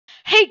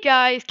Hey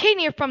guys, Cayden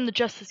here from the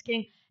Justice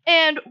King,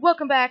 and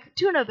welcome back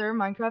to another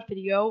Minecraft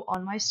video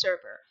on my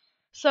server.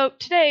 So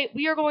today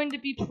we are going to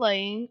be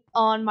playing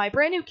on my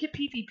brand new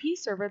KitPvP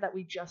server that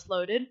we just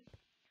loaded.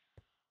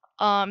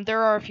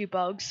 There are a few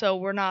bugs, so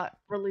we're not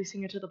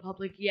releasing it to the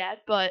public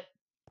yet, but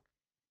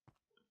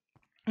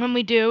when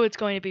we do, it's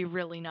going to be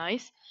really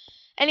nice.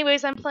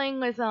 Anyways, I'm playing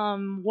with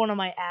one of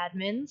my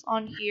admins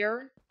on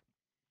here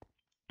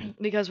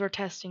because we're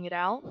testing it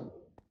out.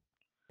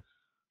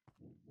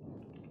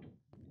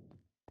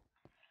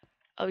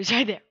 Oh, he's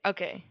right there.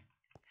 Okay.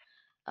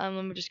 Let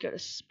me just go to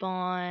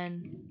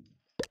spawn.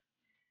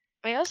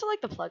 I also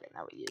like the plugin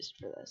that we used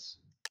for this.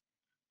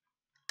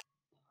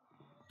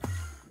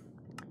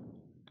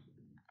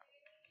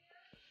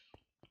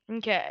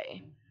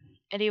 Okay.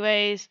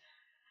 Anyways,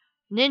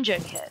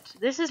 ninja kit.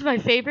 This is my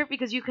favorite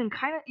because you can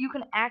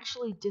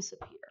actually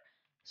disappear.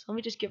 So let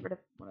me just get rid of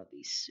one of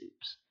these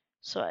soups.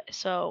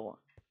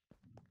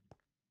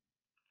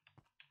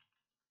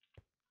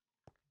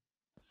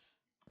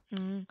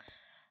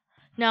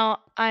 Now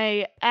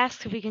I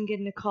asked if we can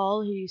get in a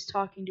call. He's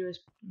talking to his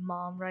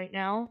mom right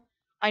now.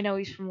 I know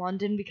he's from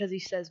London because he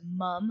says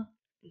mum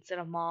instead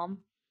of mom.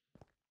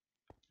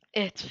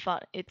 It's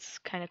fun. It's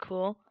kind of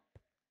cool.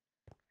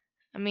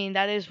 I mean,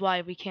 that is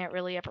why we can't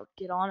really ever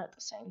get on at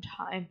the same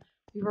time.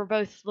 We were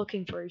both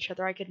looking for each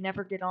other. I could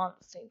never get on at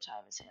the same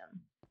time as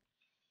him.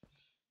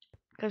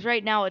 Because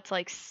right now it's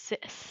like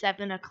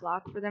 7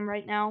 o'clock for them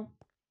right now.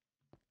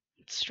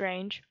 It's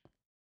strange.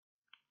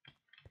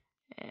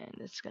 And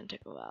it's going to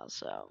take a while,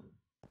 so.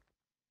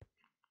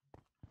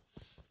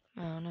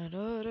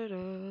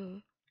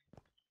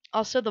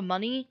 Also, the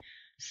money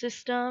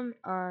system,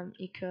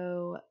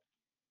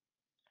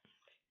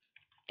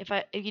 if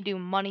you do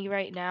money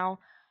right now,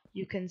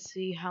 you can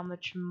see how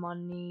much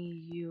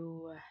money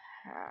you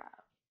have.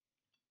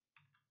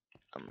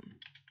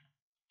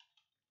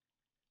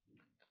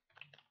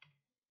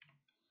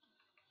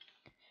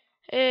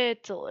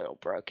 It's a little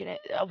broken.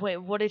 Wait,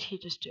 what did he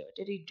just do?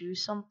 Did he do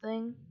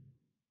something?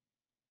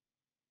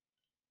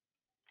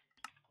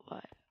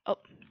 What? Oh.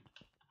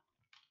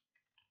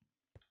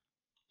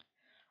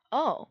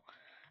 Oh.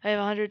 I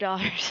have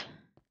 $100.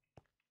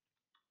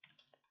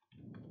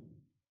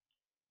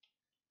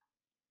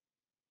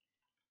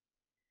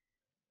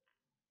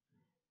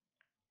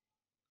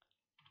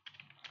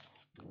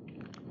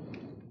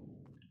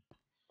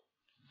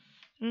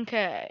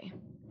 Okay.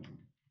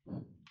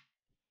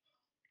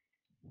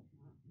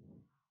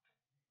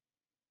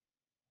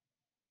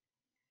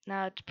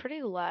 Now it's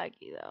pretty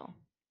laggy though.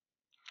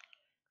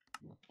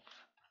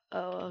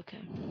 Oh, okay.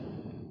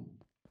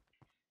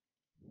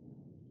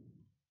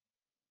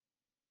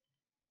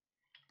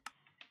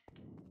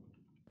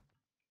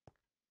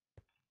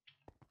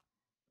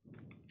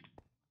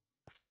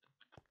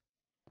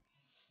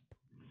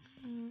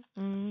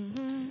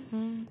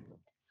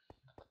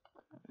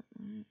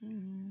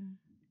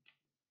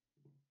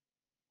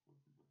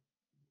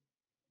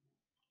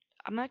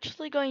 I'm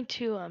actually going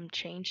to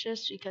change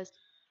this because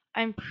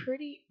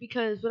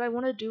because what I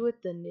want to do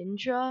with the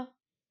ninja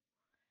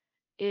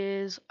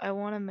is I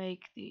want to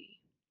make the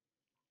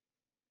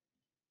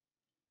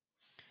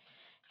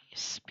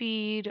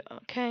speed,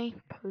 okay,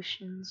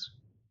 potions.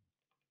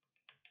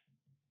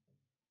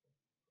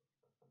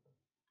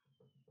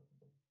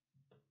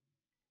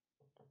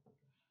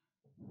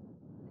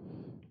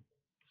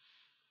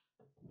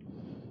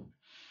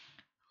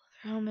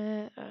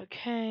 Helmet,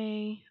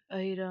 okay,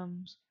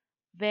 items,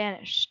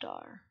 vanish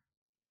star.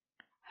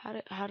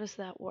 How does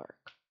that work?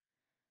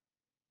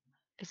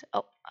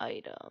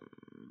 Items.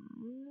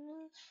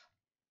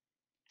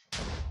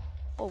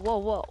 Oh, whoa,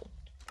 whoa.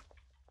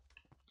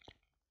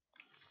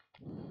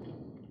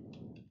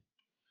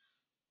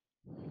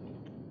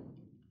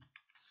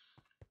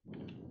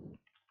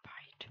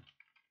 Right.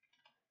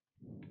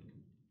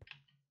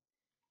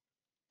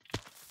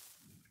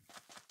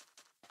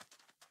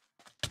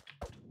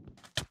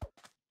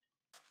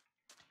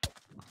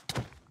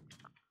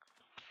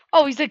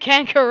 Oh, he's a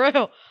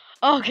kangaroo.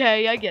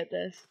 Okay, I get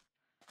this.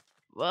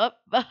 Whoop.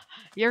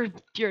 You're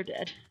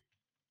dead.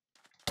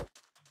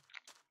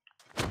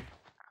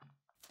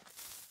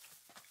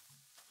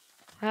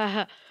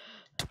 Oh,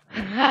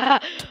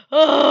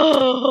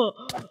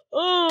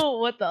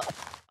 what the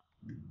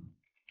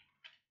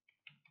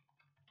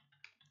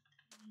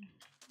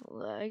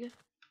leg?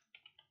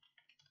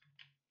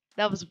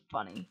 That was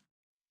funny.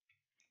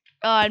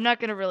 I'm not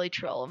gonna really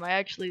troll him.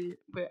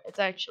 It's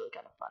actually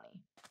kind of funny.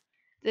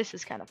 This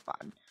is kind of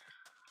fun.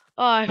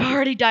 Oh, I've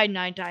already died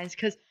 9 times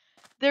because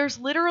there's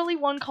literally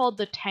one called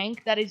the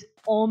tank that is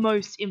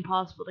almost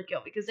impossible to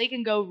kill because they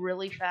can go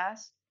really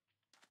fast.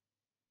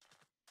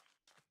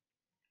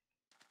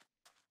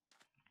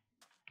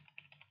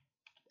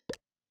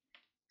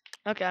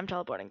 Okay, I'm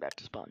teleporting back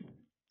to spawn.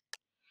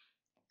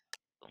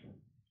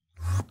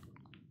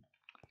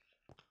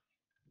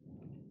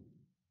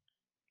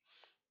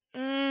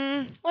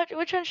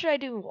 Which one should I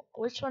do?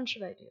 Which one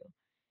should I do?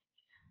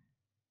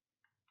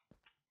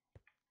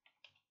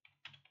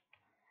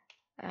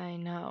 I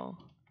know.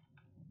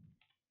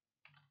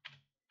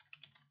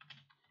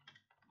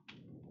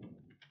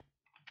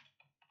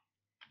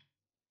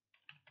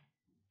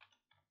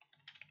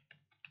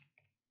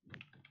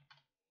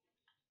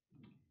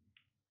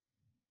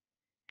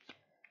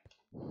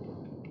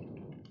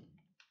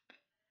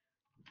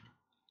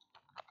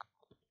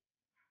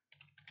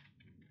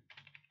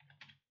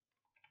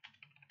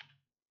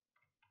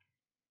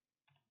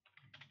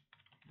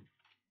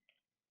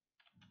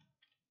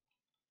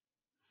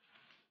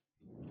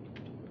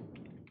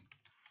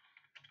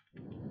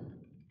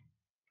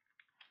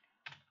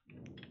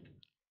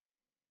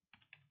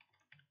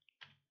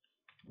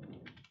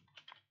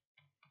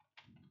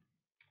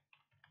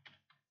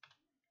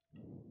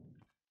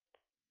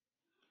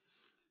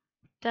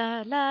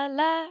 Da la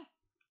la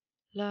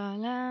la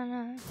la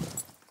la.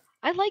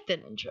 I like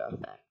the intro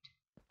effect.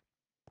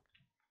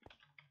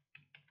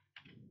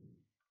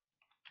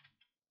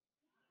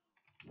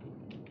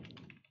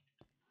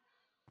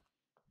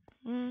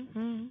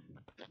 Mm-hmm.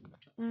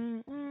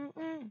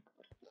 Mm-mm-mm.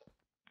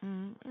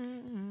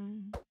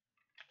 Mm-mm-mm.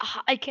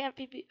 I can't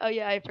be. Oh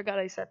yeah, I forgot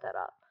I set that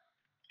up.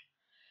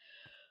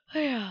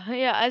 Yeah,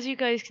 yeah. As you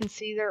guys can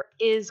see, there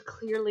is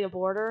clearly a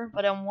border,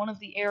 but in one of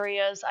the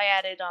areas, I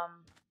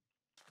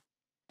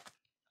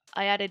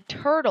added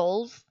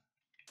turtles,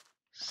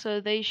 so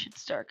they should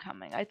start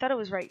coming. I thought it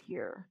was right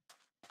here.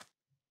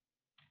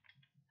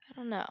 I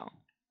don't know.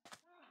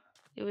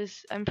 It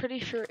was. I'm pretty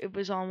sure it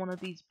was on one of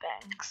these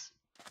banks.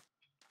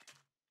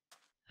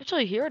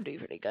 Actually, here would be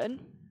pretty good.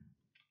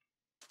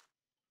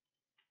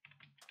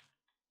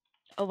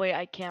 Oh wait,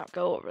 I can't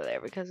go over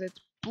there because it's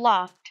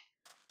blocked.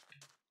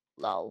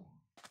 Lol.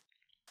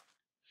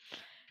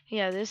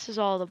 Yeah, this is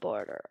all the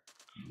border.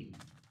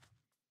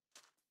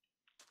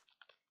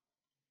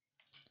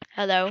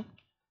 Hello.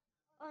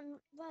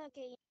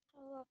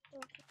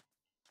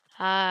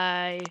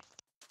 Hi.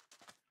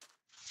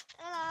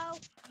 Hello.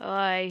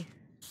 Hi.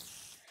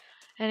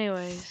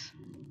 Anyways.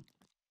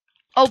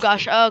 Oh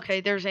gosh,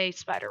 okay, there's a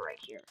spider right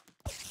here.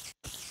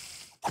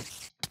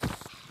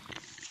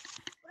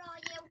 Where are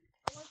you?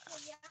 I won't kill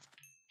you.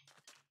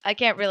 I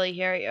can't really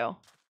hear you.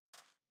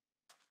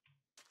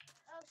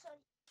 Oh, sorry.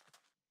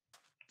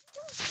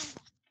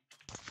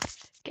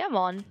 Come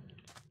on.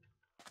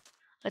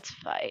 Let's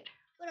fight.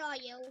 Where are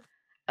you?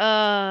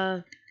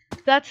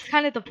 That's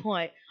kind of the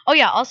point. Oh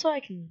yeah, also I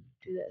can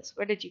do this.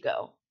 Where did you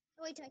go?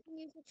 Wait, I can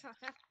use the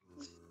tracker.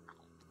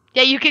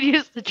 Yeah, you can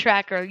use the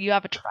tracker. You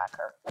have a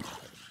tracker.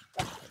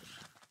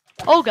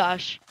 Oh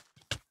gosh.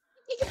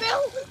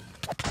 Peekaboo!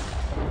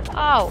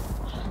 Ow.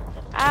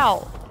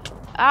 Ow.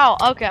 Ow.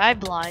 Okay, I'm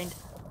blind.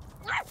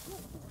 Oh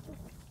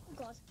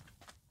god.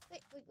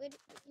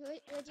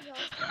 Where'd you go?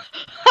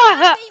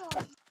 Oh,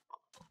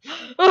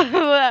 there you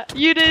are.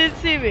 You didn't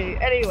see me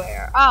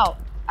anywhere. Ow.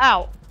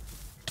 Ow.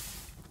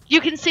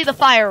 You can see the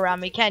fire around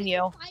me, can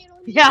you?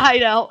 Yeah, I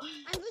know.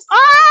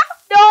 Ah!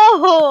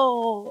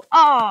 No!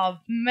 Oh,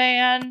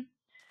 man.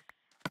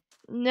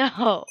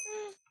 No.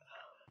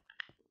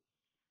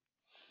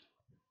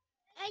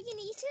 You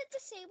need to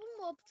disable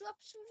mob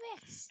drops for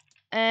this.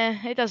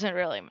 It doesn't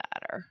really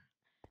matter.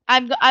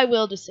 I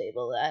will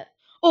disable that.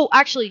 Oh,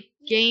 actually,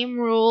 game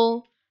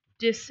rule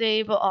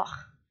disable.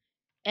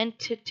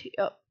 Entity.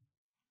 Oh.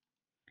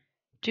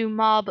 Do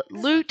mob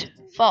loot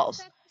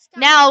false.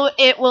 Now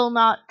it will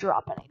not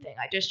drop anything.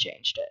 I just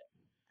changed it.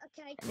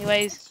 Okay.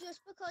 Anyways. It's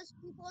just because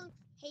people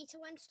hate it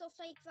when stuff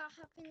like that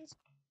happens.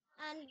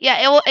 And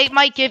yeah, it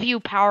might give you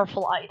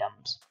powerful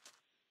items.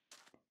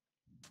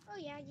 Oh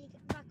yeah,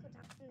 that could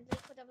happen. They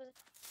could have a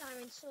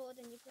diamond sword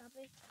and you grab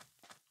it.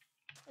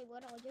 Wait,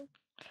 what are you?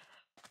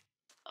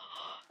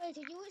 Wait,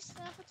 did you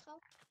still have a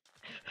top?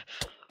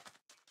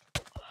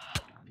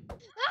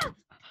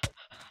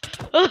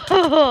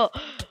 Ah!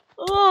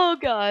 Oh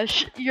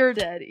gosh, you're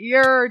dead.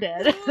 You're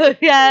dead.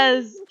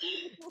 Yes.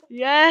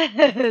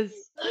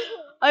 Yes.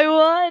 I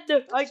won.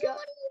 I got.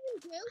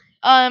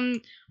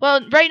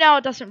 Well, right now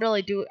it doesn't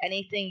really do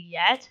anything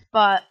yet,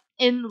 but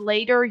in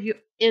later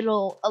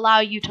it'll allow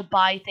you to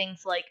buy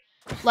things like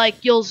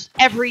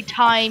every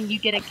time you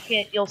get a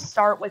kit, you'll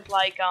start with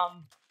like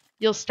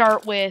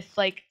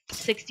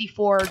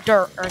 64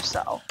 dirt or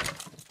so.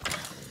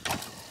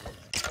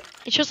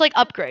 It's just like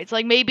upgrades,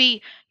 like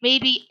maybe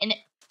an.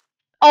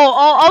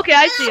 Oh, okay,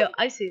 I see it.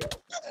 I see it.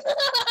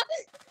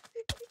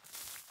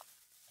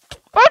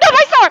 Oh no,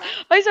 my sword!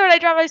 My sword! I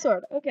dropped my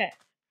sword. Okay.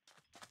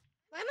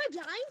 Why am I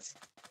blind?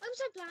 Why was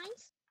I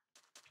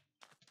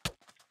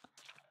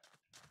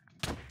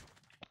blind?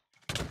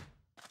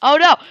 Oh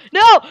no!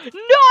 No! No!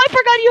 I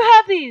forgot you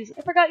have these!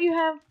 I forgot you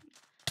have...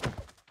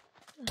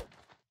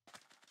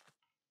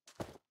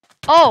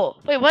 Oh!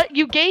 Wait, what?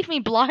 You gave me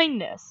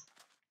blindness.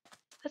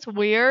 That's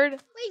weird.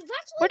 Wait,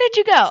 that's where did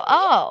you go?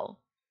 Oh.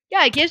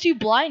 Yeah, it gives you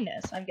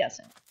blindness, I'm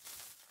guessing.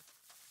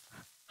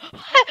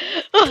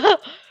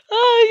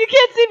 Oh, you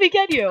can't see me,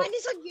 can you?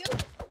 Blindness on you?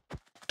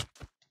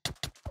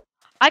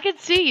 I can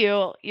see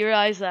you. You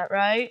realize that,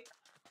 right?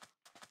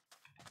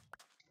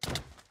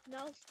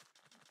 No.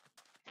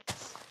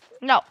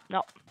 No,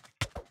 no.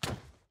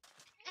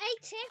 Hey,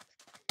 tip.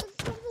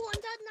 From the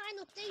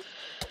 1.9 update,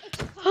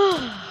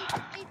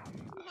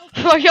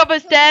 Are you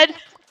almost dead?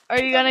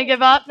 Are you gonna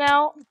give up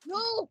now?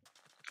 No.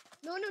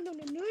 No.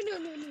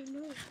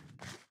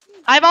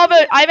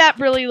 I'm at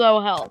really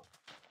low health.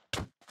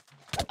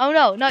 Oh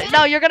no,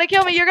 no, you're gonna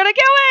kill me, you're gonna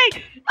kill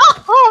me!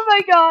 Oh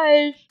my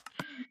gosh!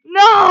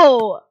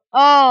 No!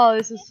 Oh,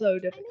 this is so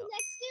difficult.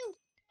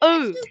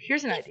 Oh,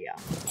 here's an idea.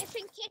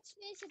 Different kits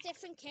versus a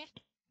different kit.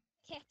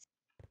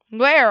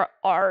 Where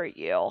are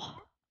you?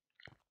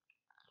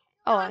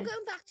 Oh, I'm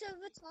going back to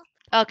the top.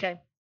 Okay.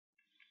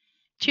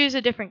 Choose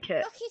a different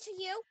kit. What kit are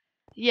you?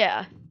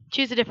 Yeah,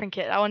 choose a different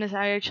kit.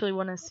 I actually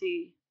want to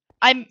see.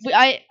 I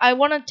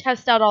want to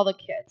test out all the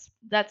kits.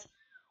 That's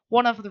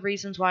one of the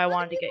reasons why I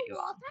wanted to get you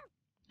on.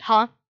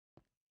 Huh?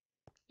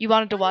 You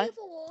wanted to Are what? you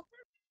the warper?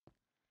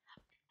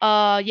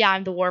 Yeah,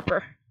 I'm the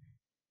warper.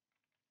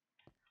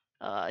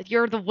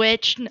 You're the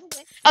witch. The witch?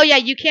 Oh yeah,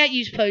 you can't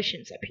use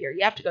potions up here.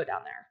 You have to go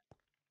down there.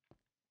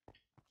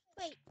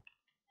 Wait,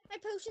 my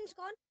potion's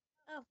gone.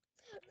 Oh.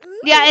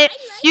 Ooh, Yeah, I like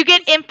you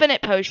get this.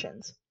 infinite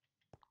potions.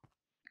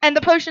 And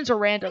the potions are I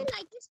random.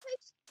 like this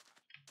potion.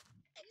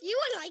 You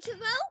would like it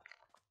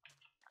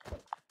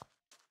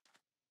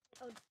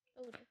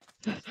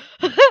though?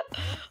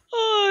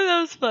 Oh, that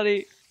was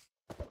funny.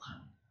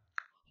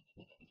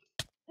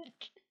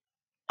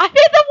 I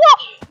hit the wall!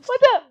 What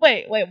the?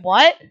 Wait,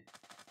 what?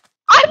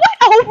 I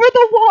went over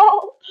the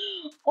wall!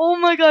 Oh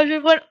my gosh, I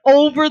went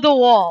over the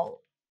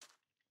wall.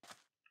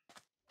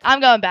 I'm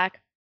going back.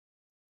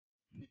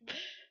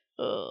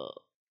 Oh,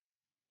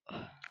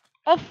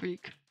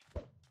 freak.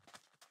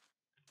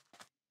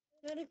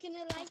 You're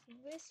gonna like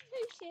this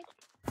potion.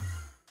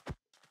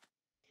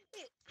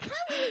 Wait, how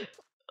many?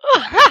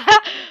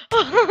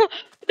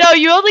 No,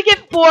 you only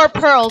get 4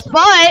 pearls,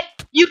 but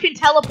you can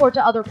teleport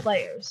to other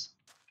players.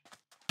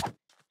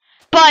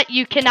 But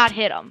you cannot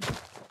hit them.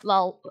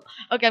 Lol.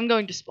 Okay, I'm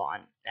going to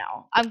spawn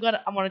now. I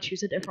want to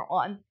choose a different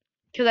one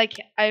because I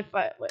can't. Wait,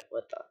 what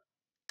the?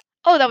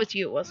 Oh, that was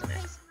you, wasn't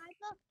it?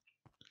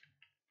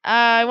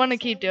 I want to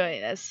keep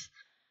doing this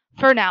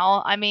for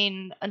now. I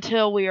mean,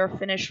 until we are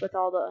finished with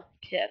all the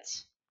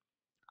kits.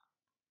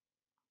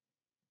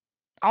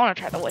 I want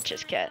to try the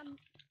witch's kit.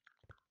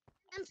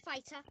 I'm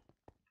fighter.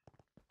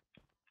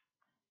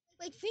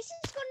 Wait, this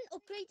has got an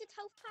upgraded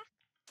health pack.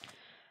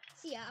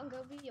 So yeah, I'm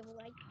going to be the other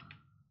way.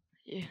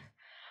 Yeah.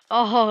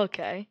 Oh,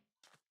 okay.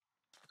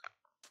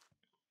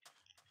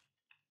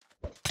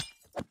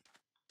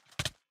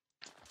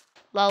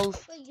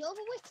 Lols. Wait, you're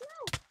the witch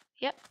now?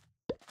 Yep.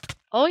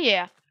 Oh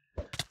yeah.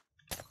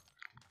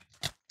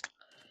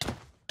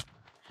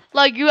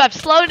 Look, you have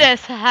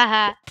slowness.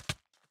 Haha.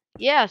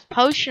 Yes,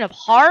 potion of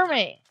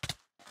harming.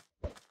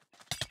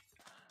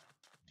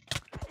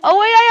 Oh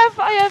wait,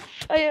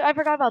 I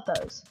forgot about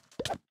those.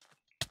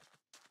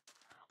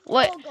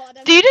 What? Oh God,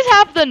 Do you just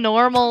have the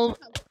normal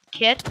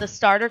kit, the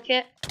starter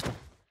kit?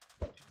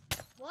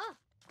 What?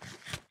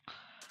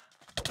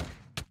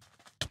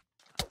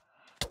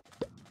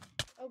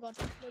 Oh God.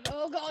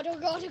 Oh God, oh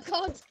God, oh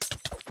God.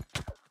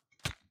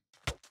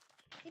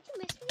 Did you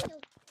miss me?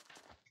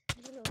 I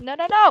don't know.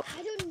 No. I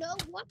don't know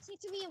what's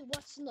hitting me and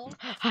what's not.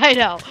 I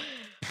know.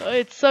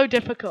 It's so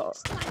difficult.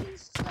 So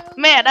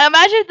Man,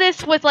 imagine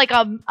this with like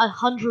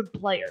 100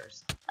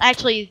 players.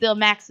 Actually, the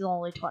max is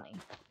only 20.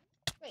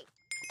 Wait.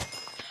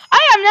 I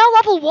am now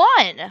level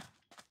 1.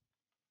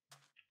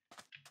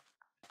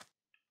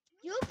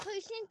 Your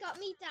potion got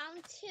me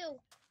down to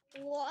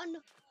 1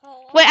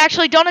 heart. Wait,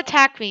 actually, don't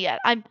attack me yet.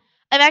 I'm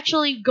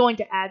actually going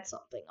to add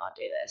something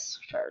onto this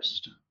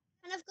first.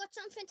 And I've got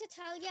something to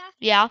tell ya.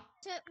 Yeah.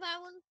 That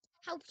one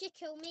helped you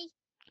kill me.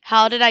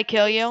 How did I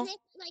kill you? Click,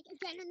 like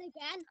again and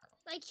again,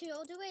 like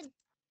you're doing.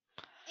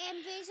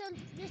 There's a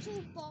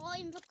little bar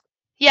in the.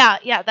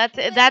 Yeah.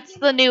 That's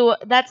the new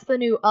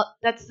 1.9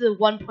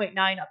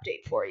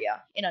 update for you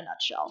in a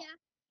nutshell. Yeah.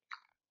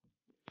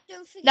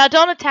 Don't forget. Now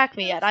don't attack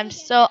me yet. I'm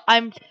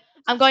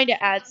going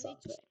to add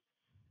something.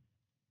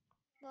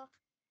 Well,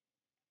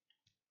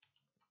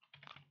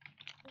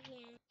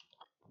 yeah.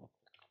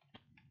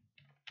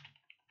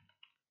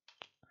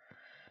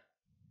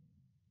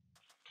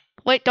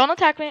 Wait, don't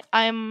attack me.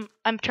 I'm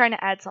trying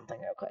to add something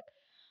real quick.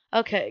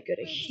 Okay, go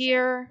to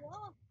here.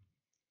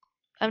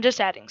 I'm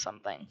just adding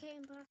something.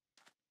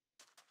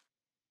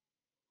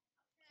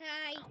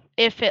 Hi.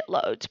 If it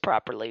loads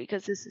properly,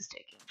 because this is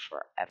taking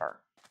forever.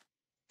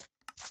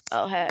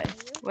 Oh, hey.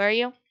 Where are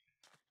you?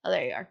 Oh,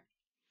 there you are.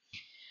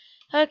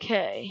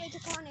 Okay. Wait, I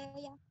can't hear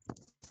ya.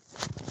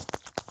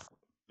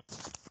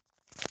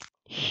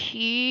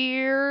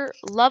 Here,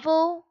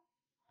 level.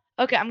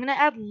 Okay, I'm gonna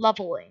add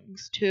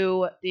levelings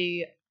to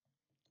the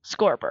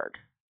scoreboard.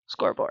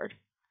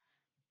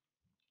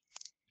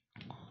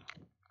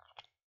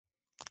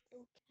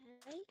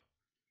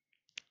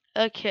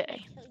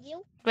 Okay.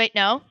 Wait,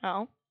 no.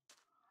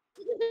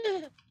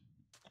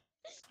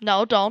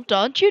 No,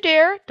 don't you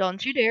dare.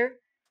 Don't you dare.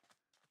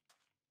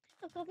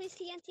 I'll probably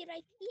see Auntie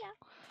right here.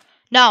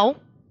 No.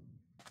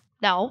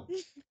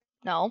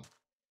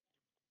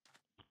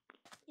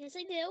 Yes,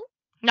 I do.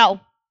 No.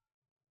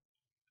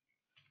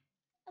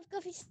 I've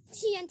got this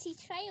TNT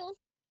trail.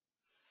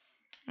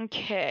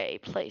 Okay,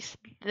 place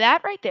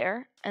that right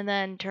there, and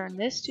then turn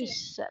this to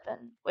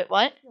 7. Wait,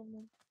 what?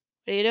 No.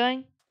 What are you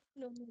doing?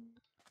 No.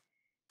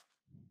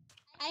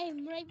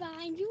 I'm right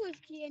behind you with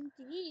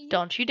TNT.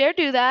 Don't you dare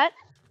do that.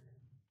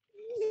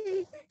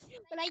 Will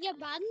I get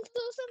banned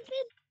or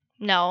something?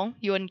 No,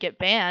 you wouldn't get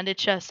banned.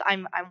 It's just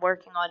I'm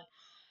working on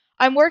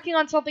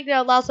something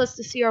that allows us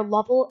to see our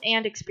level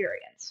and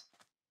experience.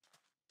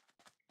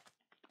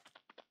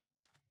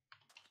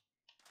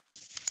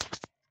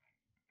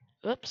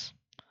 Oops.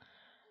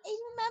 Hey,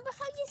 remember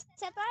how you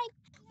said like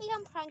we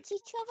can prank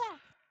each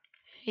other?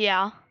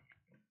 Yeah.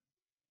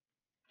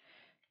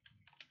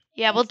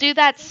 Yeah, we'll do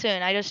that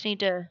soon. I just need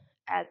to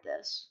add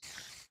this.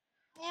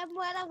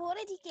 Well, I've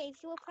already gave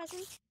you a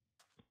present.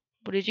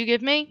 What did you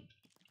give me?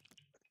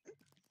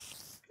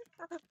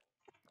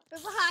 We're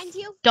behind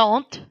you.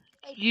 Don't.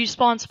 Wait. You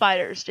spawned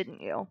spiders,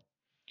 didn't you?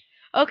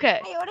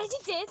 Okay. I already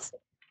did.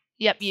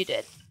 Yep, you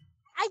did.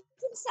 I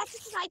can set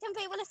it tonight and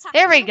they will attack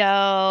There we you.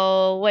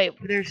 go. Wait,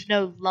 there's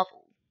no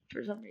level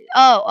for some reason.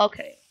 Oh,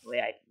 okay.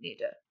 Wait, I need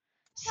to.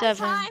 Right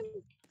 7. time.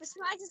 The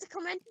spiders are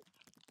coming.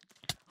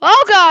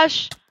 Oh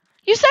gosh!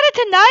 You said it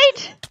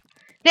tonight?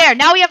 There,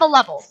 now we have a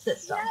level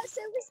system. Yeah,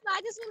 so the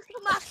spiders will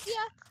come after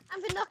you,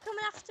 and they're not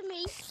coming after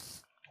me.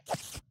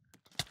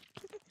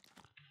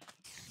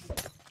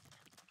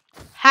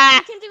 Ha!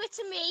 You can do it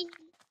to me.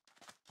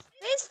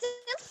 There's still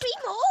 3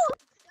 more.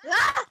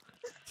 Ah!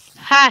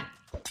 Ha!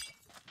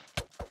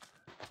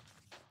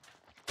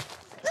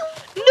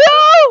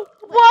 No!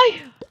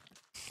 Why?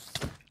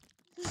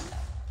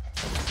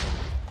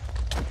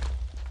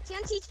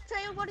 TNT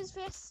trail, what is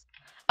this?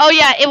 Oh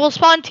yeah, it will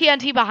spawn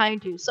TNT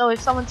behind you. So if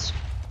someone's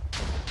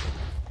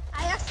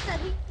I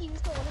accidentally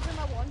used all of them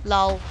at once.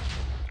 lol.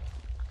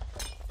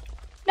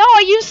 No,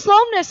 I used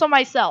slowness on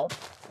myself.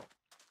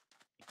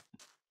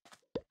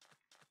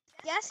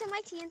 Yeah, so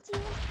my TNT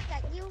will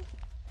get you.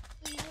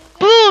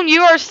 Boom!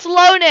 You are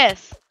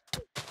slowness.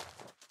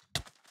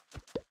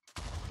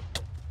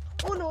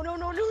 Oh no no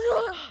no no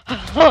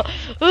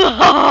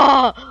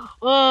no!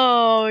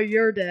 Oh,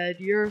 you're dead.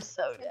 You're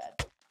so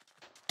dead.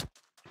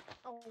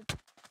 Oh.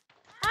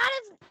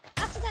 I've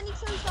accidentally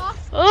closed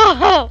off.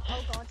 Oh,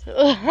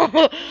 Oh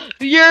god.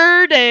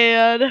 you're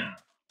dead.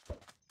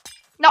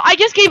 No, I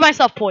just gave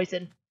myself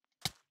poison.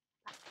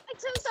 I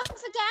closed off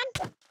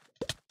again.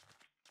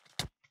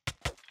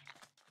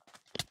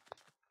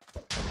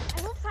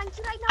 I won't thank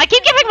you right now. I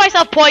keep giving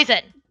myself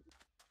poison.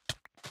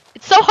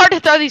 It's so hard to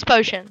throw these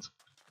potions.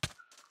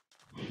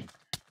 Hey,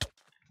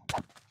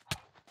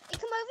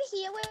 come over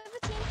here where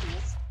the TNT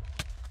is.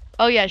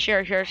 Oh yeah,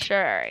 sure.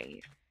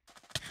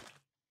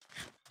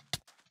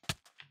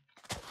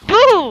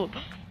 Boo!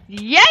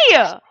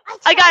 Yeah!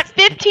 I got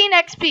 15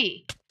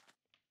 XP.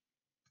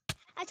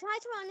 I tried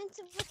to run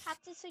into the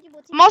cactus so you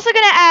wouldn't. I'm also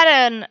gonna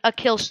add a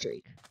kill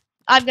streak.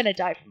 I'm gonna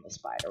die from the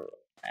spider,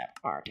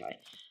 aren't I?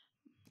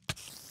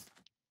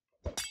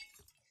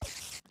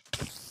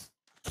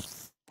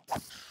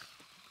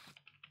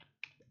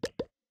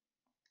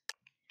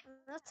 I'm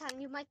not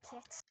telling you my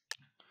tricks.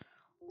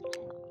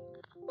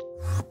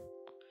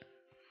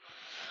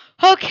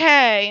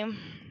 Okay.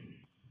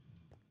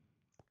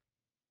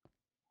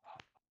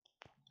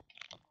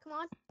 Come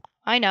on.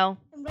 I know.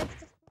 I'm ready to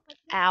fight you.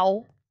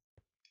 Ow.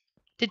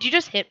 Did you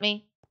just hit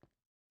me?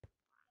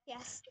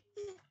 Yes.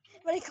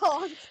 But I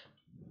can't.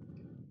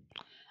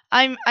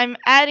 I'm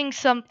adding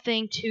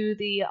something to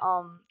the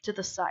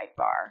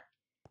sidebar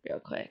real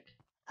quick.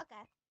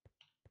 Okay.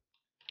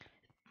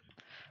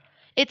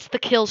 It's the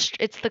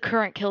it's the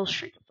current kill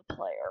streak of the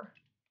player.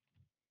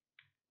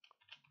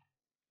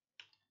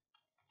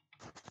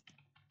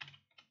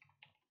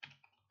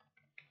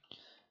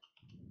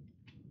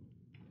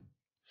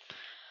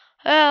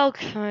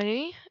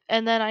 Okay,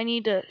 and then I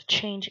need to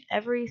change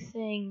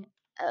everything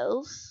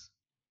else.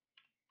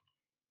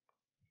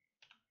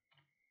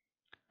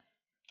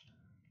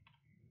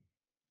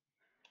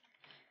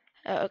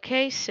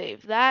 Okay,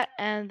 save that,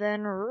 and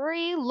then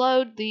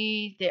reload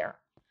there.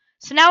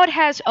 So now it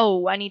has,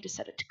 oh, I need to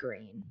set it to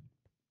green.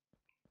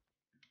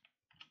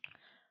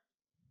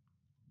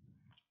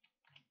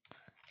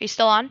 Are you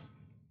still on?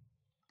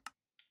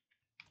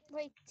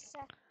 Wait a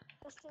sec.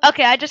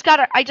 Okay, I just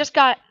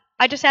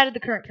added the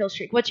current kill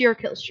streak. What's your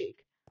kill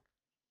streak?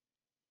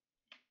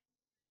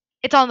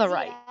 It's on the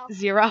right.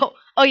 0.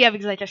 Oh yeah,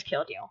 because I just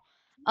killed you.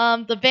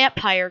 The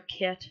vampire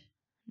kit.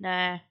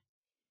 Nah.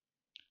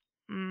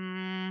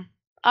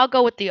 I'll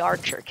go with the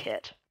archer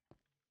kit.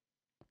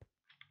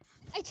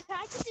 I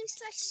tried to do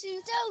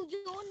 /sudo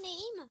your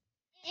name.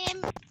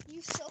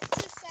 You suck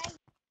to say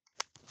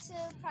to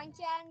prank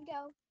you and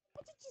go.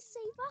 What did you say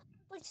that?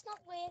 But it's not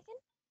working.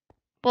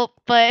 Well,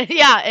 but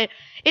yeah,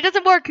 it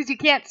doesn't work because you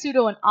can't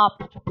sudo an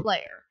op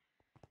player.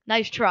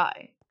 Nice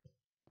try.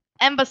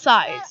 And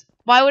besides,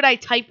 why would I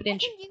type it in?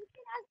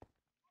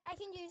 I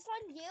can use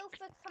on you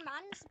for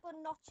commands, but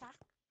not chat.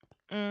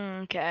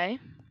 Okay.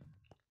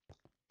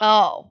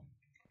 Oh.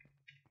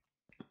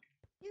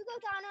 You go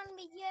down on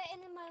media in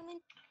a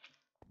moment.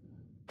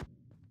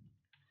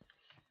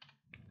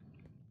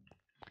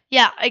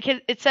 Yeah, I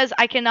can. It says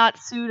I cannot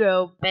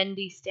sudo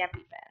bendy stampy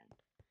bend.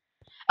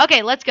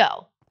 Okay, let's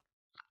go.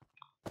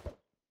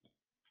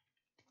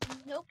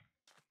 Nope.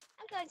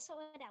 I'm going to sort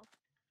it out.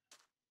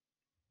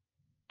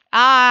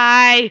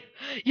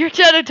 You're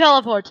trying to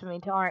teleport to me,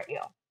 aren't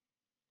you?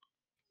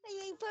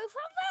 You both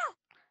have that?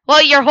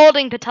 Well, you're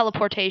holding the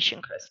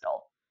teleportation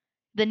crystal,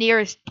 the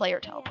nearest player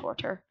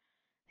teleporter.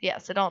 Yeah,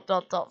 so don't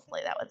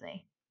play that with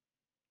me.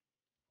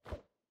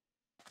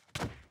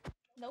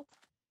 Nope.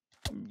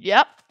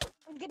 Yep.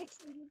 I'm gonna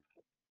kill you.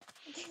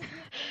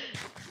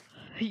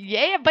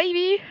 Yeah,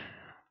 baby.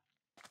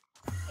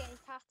 Okay,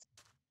 cat.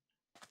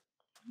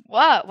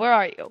 What? Where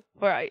are you?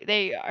 Where are you?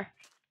 There you are.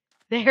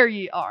 There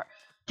you are.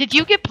 Did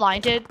you get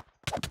blinded?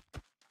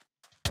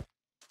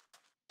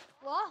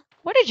 What?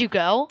 Where did you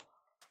go?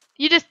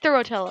 You just threw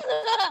a tele.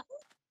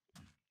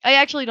 I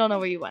actually don't know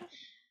where you went.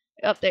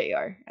 Oh, there you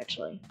are,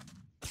 actually.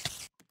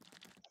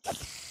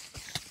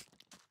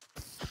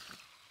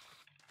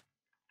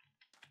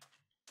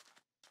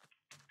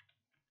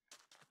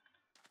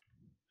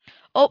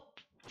 Oh.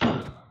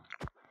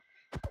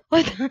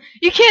 What?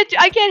 You can't.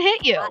 I can't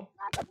hit you.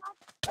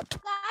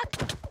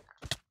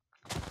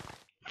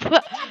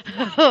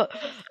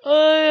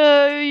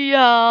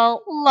 Yeah.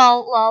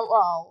 Lol, lol,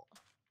 lol.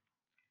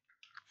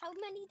 How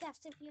many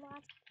deaths have you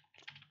had?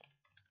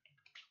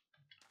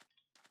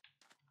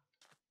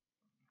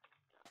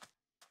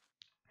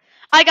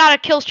 I got a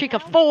kill streak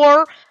of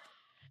Well, 4.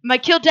 My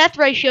kill death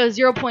ratio is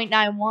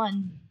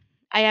 0.91.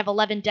 I have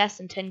 11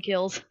 deaths and 10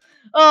 kills.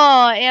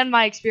 Oh, and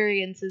my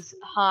experience is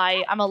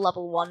high. I'm a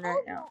level 1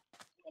 right now.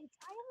 wait,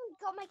 I haven't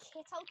got my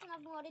kit out and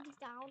I'm already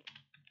down.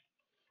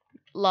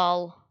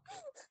 Lol.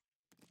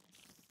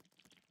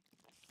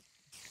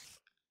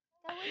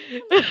 Now when you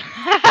come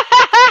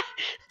in,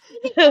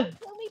 you can't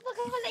kill me because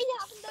I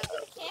haven't got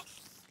the kit.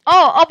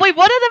 Oh, wait,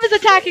 one of them is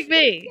attacking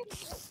me.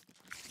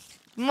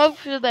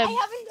 Most of them. I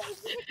haven't got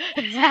the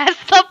kit.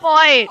 That's the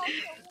point.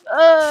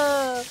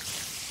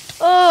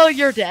 Oh,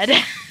 you're dead.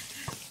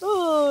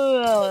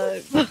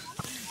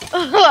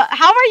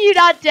 How are you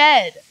not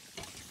dead?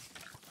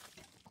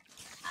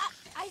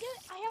 I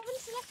haven't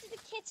selected the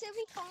kit, so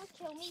we can't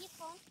kill me. You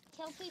can't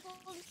kill people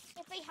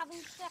if they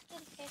haven't selected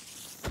a kit.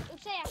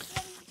 If they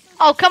actually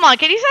Oh, come on.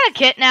 Can you set a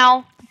kit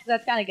now?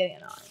 That's kind of getting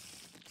annoying.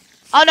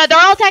 Oh, no. They're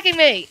all attacking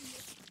me.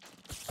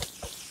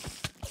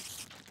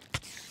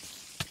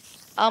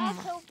 I'll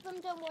kill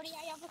them, don't worry.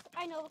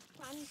 I know a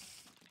plan.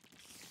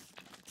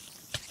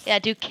 Yeah,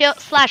 do kill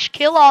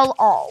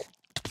all.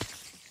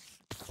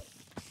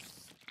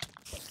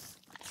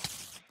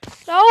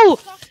 No!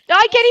 No,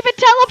 I can't even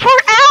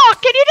teleport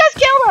out! Can you just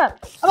kill them?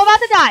 I'm about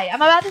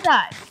to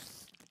die.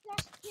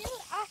 Kill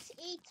at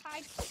a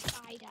type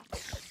spider.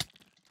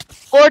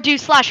 Or do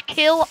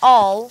 /kill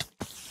all.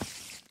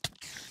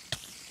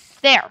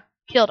 There.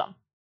 Killed them.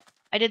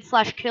 I did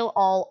 /kill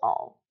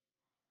all.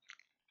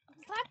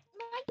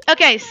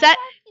 Okay,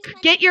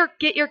 get your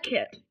kit. Get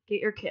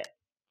your kit.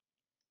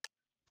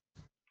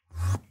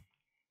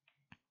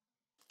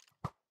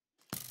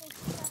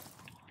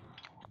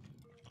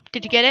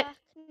 Did you get it?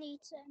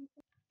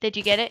 Did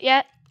you get it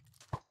yet?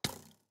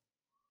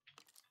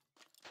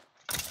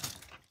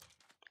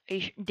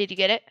 Did you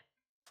get it?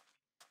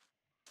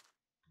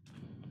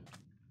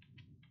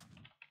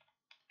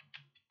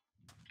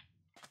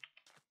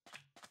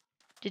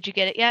 Did you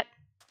get it yet?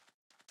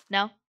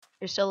 No?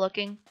 You're still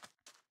looking?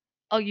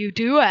 Oh, you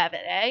do have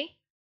it, eh?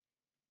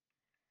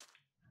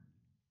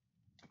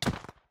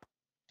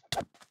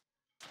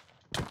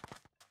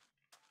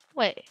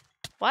 Wait,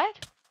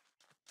 what?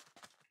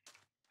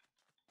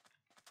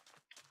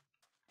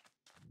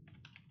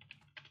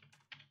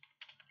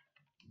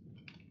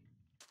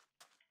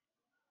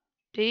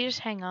 Did he just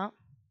hang up?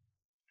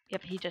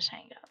 Yep, he just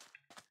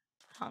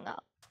hung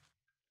up.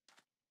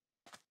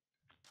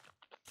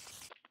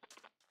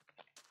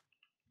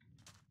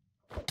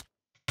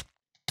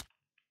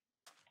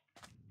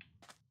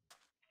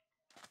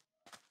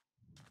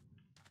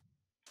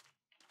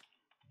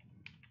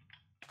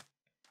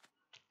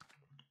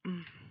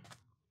 Mm.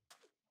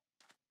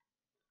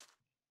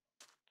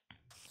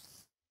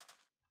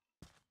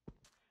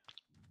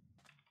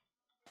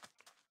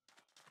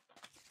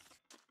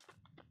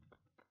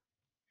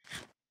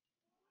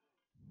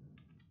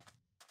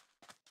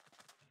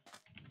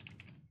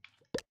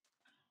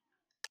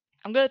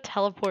 I'm gonna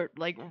teleport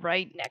like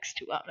right next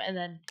to him, and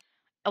then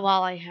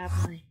while I have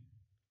my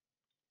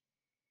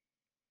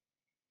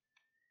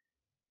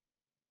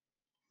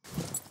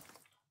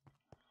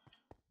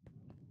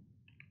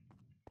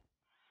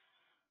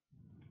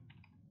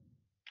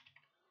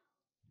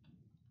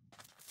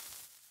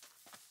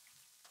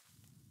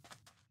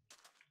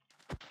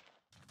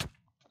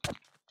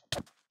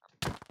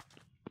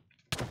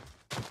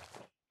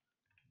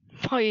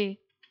boy,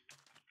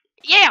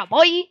 yeah,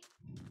 boy.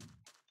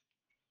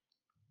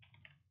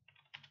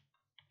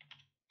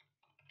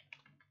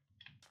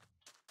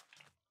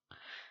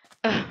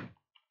 Ugh.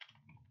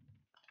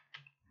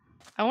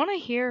 I want to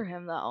hear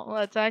him though.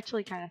 That's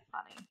actually kind of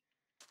funny.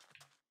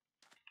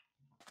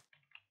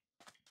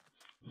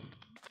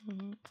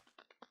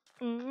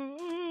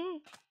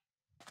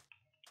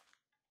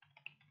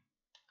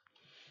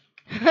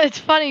 It's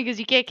funny because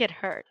you can't get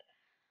hurt.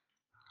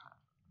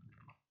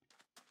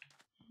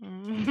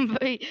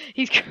 But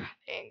he's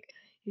crying.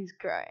 He's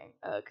crying.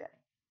 Okay.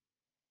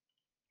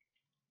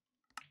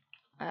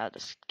 I'll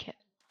just kill.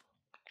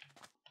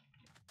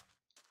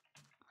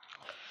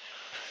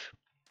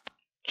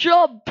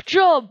 Jump!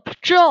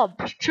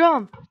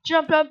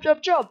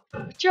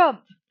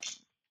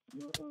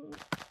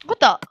 What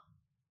the?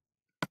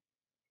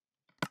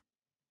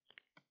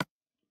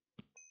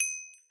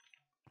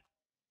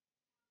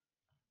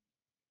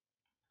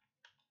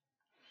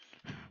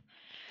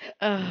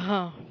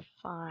 Oh,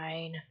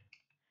 fine.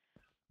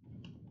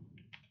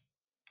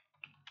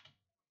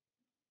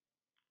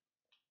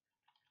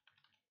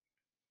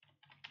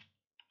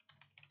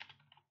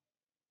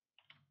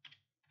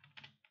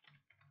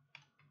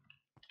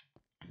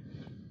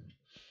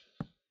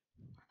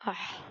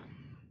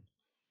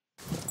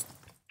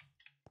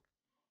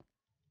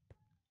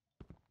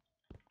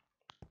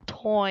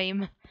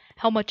 Time.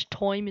 How much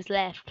time is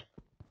left?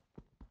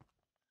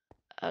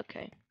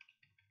 Okay.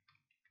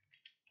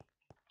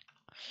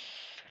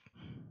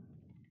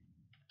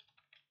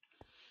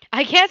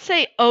 I can't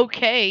say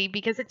okay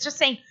because it's just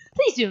saying,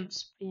 please don't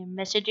spam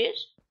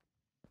messages.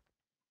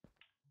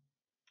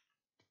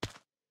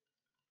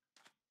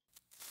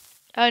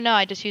 Oh no,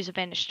 I just use a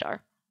vanish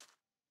star.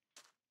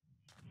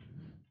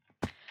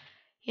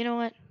 You know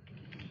what?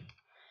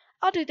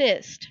 I'll do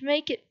this to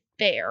make it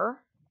fair.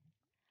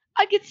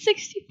 I get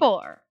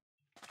 64.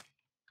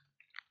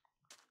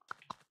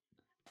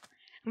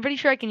 I'm pretty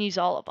sure I can use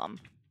all of them.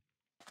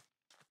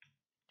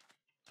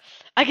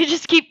 I could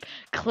just keep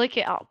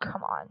clicking. Oh,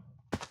 come on.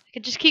 I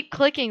could just keep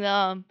clicking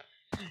them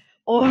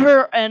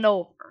over and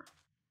over.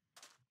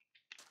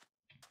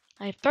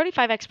 I have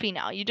 35 XP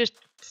now. You just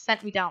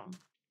sent me down.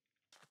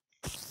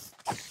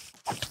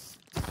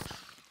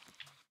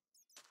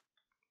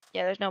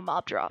 Yeah, there's no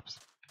mob drops.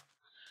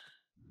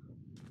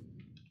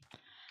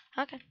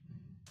 Okay.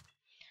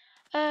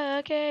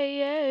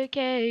 Okay.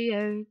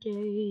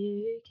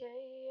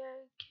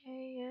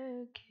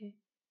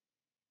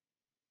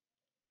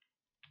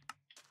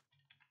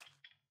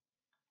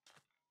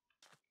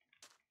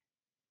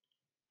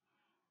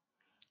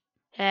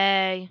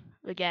 Hey,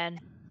 again.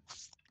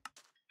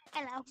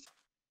 Hello.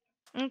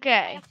 I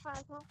Okay. have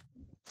 5 more.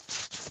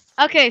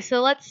 Okay,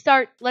 so let's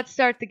start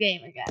the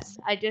game again.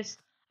 I just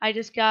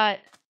got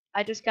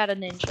a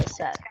ninja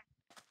set.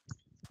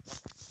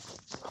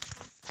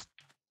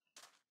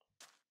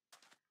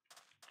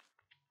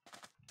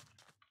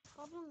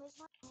 Problem is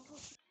my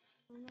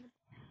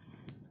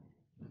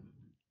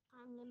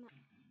time limit.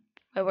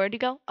 Wait, where'd he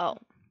go? Oh.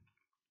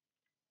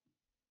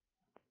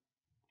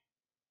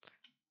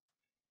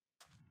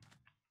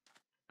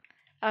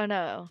 Oh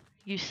no.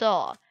 You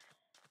saw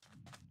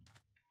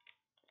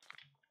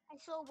I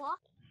saw what?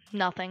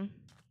 nothing.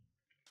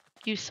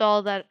 You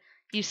saw that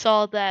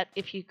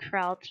if you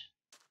crouch.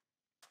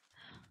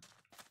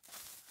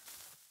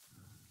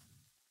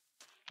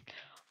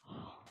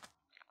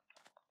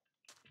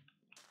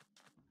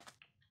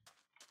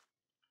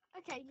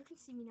 Okay, you can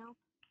see me now.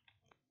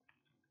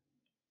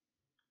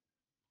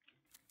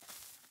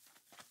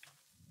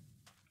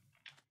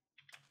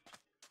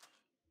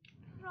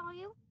 Where are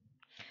you?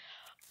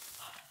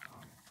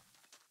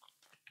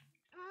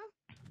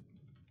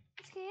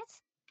 I'm scared.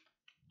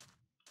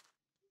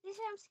 This is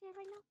why I'm scared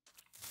right now.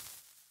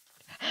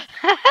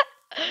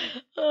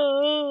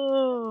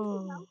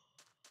 Oh.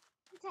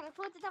 We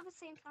teleported at the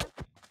same time.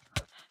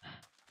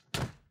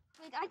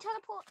 Wait, I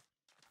teleport.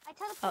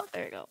 Oh,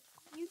 there you go.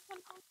 You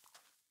teleport.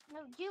 No,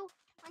 you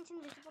went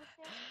invisible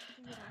first.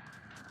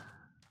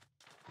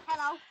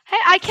 Hello.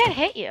 Hey, I can't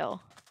hit you.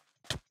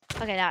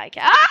 Okay, now I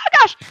can. Ah,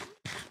 gosh!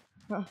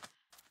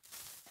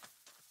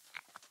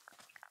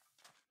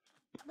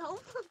 No.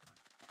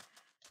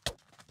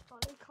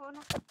 Sorry,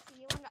 corner. See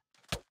you in the...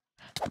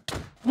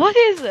 What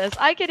is this?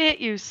 I can hit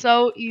you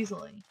so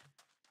easily.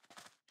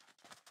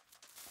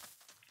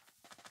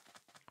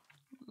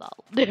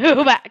 Lol.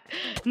 Noob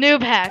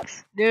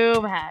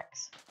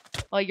hacks.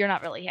 Well, you're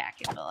not really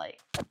hacking, but like.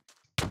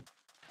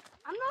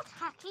 I'm not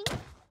hacking.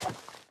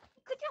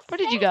 Could you Where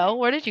did you go?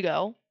 Where did you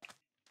go?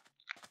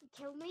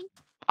 kill me?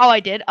 Oh, I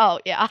did? Oh,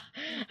 yeah.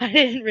 I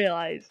didn't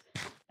realize.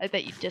 I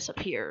bet you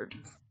disappeared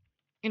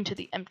into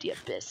the empty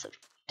abyss of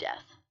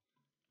death.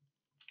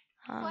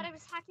 Huh. What I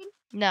was hacking?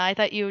 No, I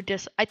thought you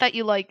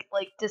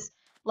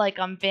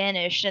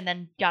vanished and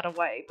then got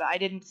away, but I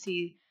didn't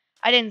see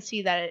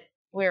that it,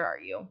 where are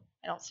you?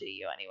 I don't see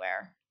you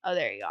anywhere. Oh,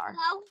 there you are.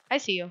 Hello? I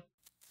see you.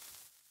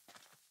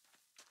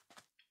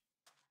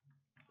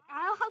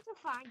 I know how to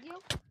find you.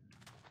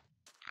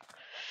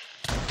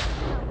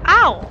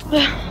 Ow!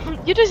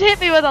 You just hit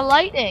me with a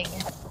lightning.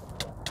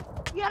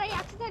 Yeah, I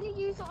accidentally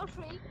used all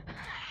 3.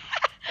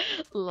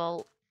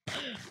 Lol.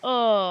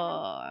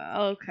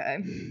 Oh,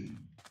 okay.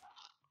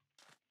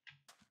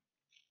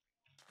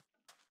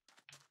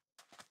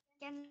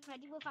 Getting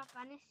ready with that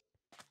vanish.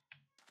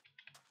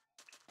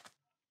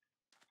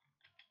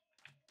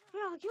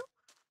 Where are you?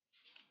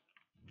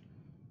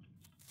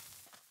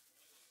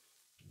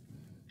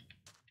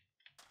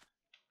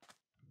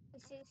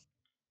 This is...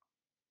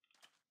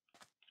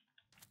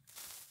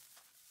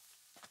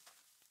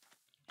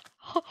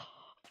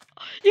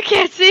 You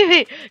can't see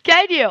me,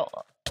 can you?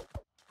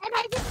 And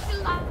I just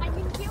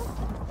blinding you.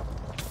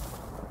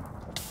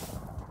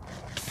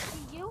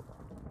 See you?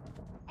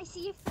 I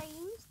see your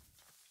flames.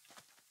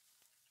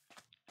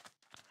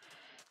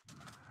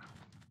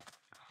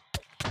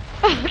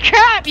 Oh,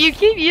 crap! You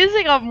keep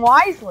using them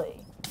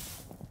wisely.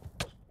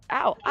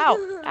 Ow!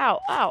 Ow! Ow!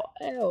 Ow!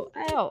 Ow!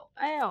 Ow!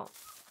 Ow!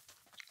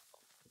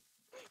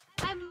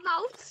 I'm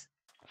out.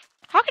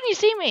 How can you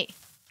see me?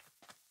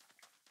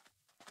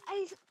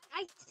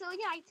 I saw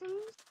your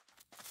items.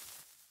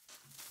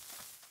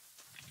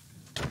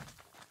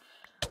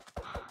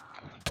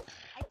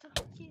 I took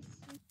his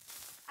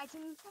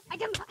item. I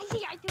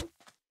see item.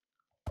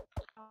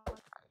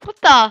 What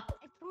the? I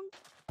don't.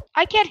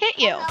 I can't hit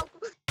you. Oh,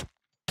 no.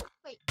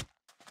 Wait.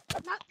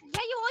 No,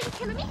 yeah, you are. You're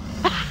killing me.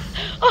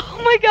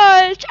 Oh my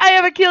gosh, I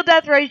have a kill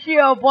death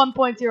ratio of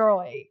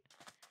 1.08.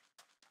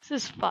 This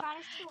is fun.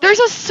 There's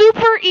a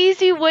super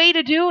easy way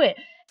to do it.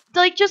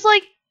 Just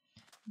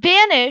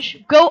vanish,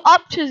 go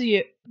up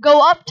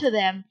to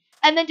them,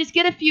 and then just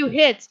get a few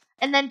hits,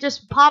 and then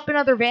just pop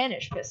another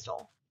vanish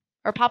pistol.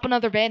 Or pop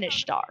another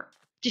vanish star.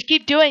 Just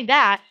keep doing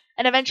that,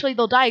 and eventually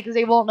they'll die because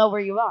they won't know where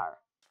you are.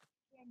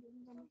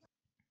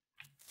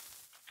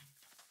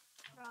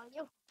 Where are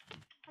you?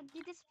 How did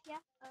you disappear?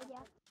 Oh,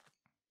 yeah.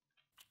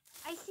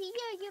 I see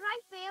you. You're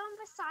right there on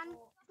the sand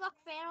block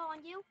there,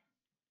 aren't you?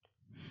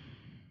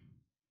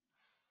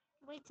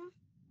 Waiting.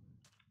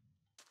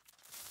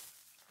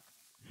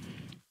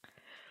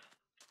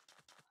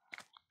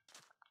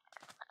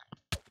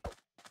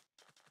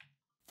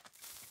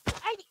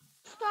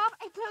 Stop.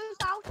 I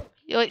closed out.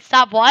 You wait,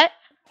 stop what?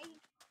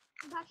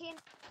 I'm back in.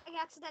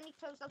 I accidentally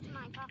closed out the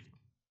Minecraft.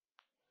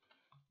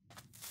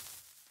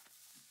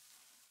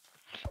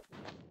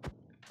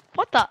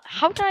 What the?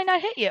 How can I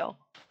not hit you?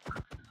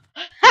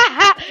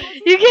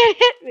 You can't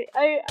hit me.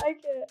 I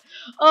can't.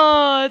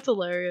 Oh, it's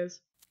hilarious.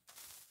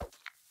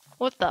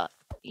 What the?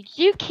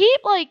 You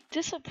keep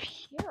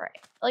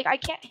disappearing. I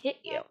can't hit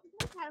you.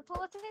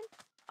 Teleporting.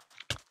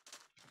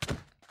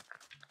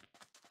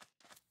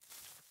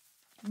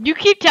 You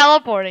keep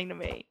teleporting to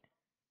me.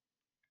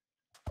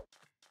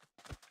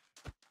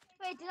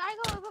 Wait, did I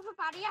go over the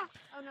barrier?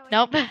 Oh no.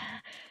 Nope.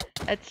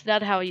 That's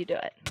not how you do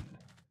it.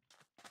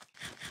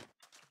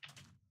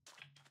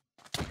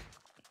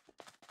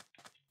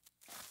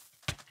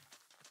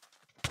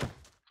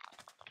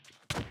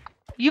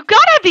 You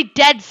gotta be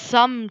dead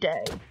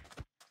someday.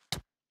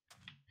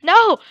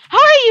 No! How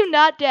are you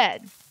not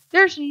dead?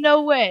 There's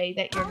no way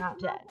that you're not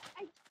dead.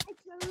 I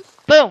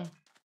closed. Boom.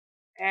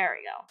 There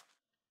we go.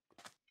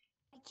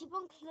 I keep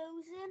on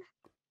closing.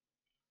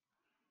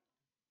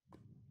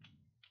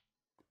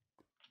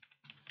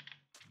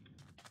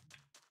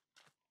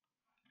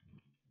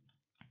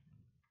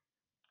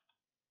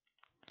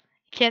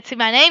 Can't see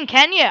my name,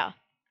 can you?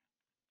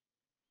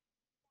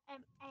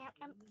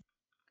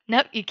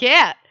 Nope, you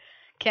can't.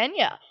 Can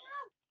you?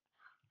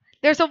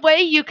 There's a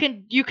way you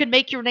can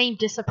make your name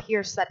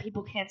disappear so that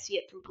people can't see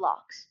it through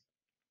blocks.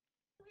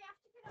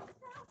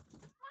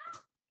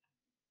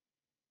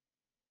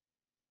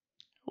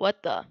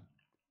 What the?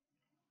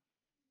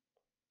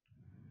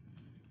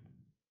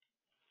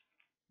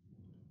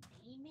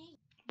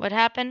 What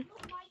happened?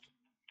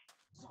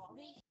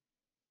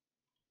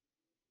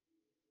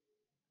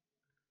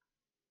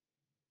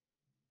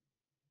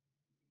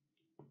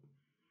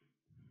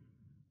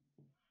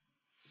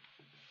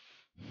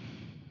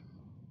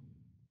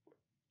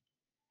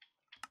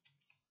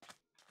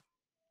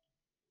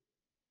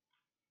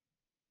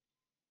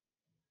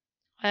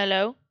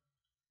 Hello?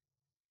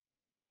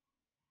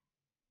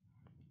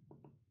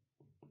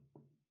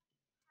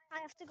 I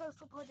have to go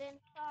for pudding.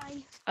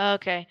 Bye.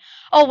 Okay.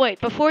 Oh,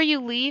 wait. Before you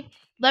leave,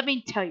 let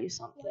me tell you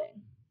something.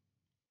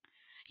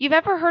 You've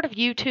ever heard of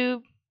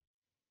YouTube?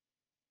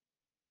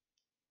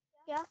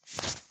 Yeah.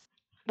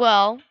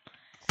 Well,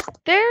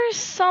 there's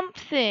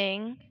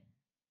something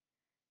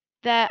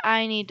that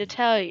I need to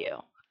tell you.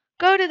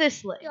 Go to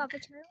this link. You have a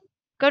channel?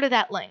 Go to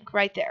that link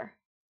right there.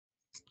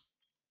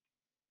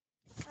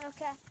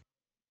 Okay.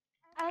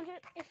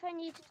 If I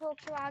need to talk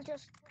to you, I'll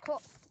just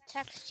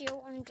text you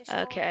on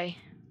Discord. Okay.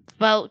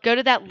 Well, go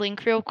to that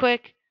link real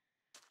quick,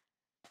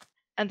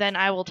 and then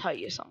I will tell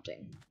you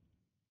something.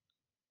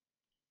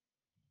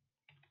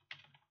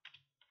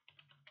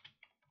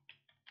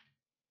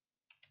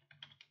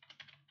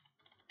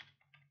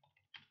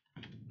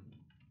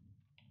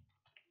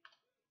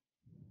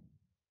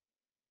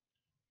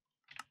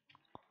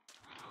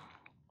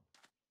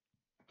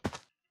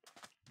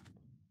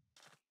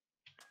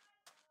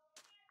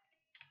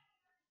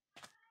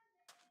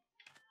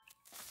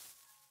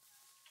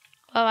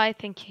 Well,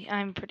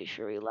 I'm pretty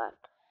sure he left.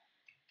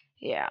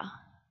 Yeah.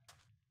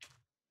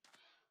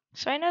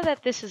 So I know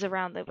that this is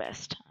around the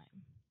best time.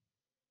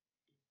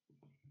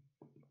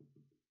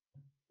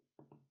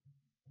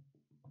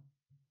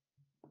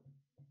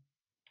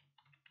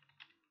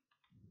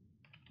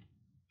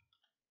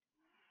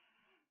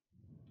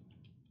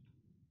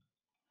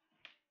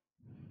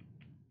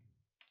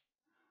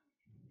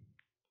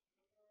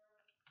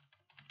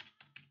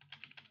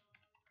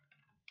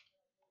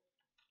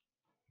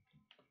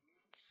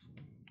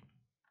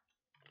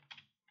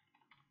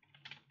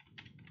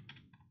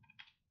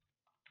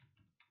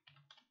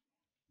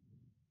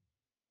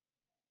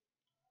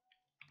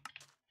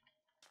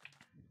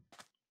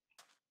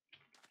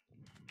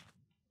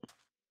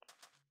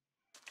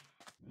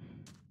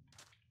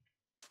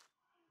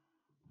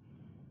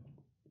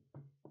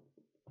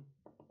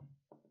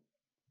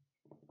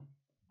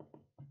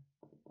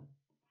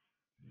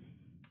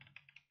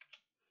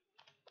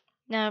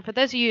 Now, for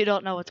those of you who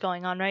don't know what's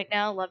going on right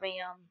now, let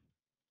me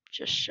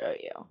just show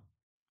you.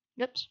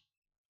 Oops.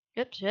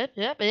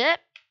 Yep.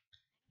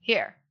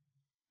 Here.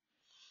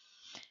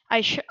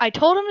 I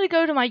told him to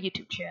go to my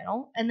YouTube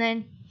channel, and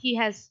then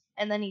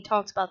he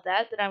talks about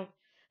that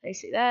They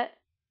see that.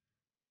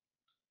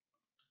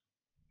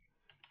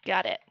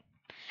 Got it.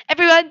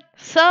 Everyone,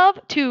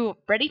 sub to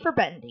Ready for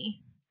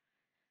Bendy.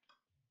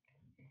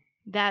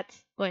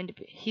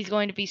 He's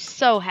going to be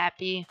so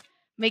happy.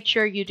 Make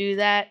sure you do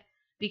that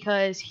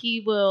because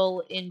he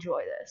will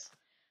enjoy this.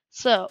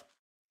 So,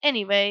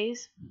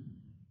 anyways,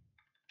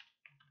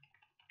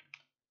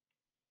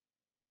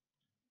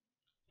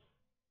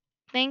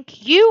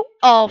 thank you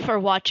all for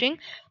watching.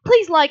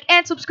 Please like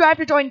and subscribe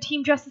to join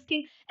Team Justice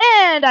King,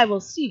 and I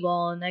will see you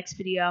all in the next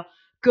video.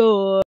 Good.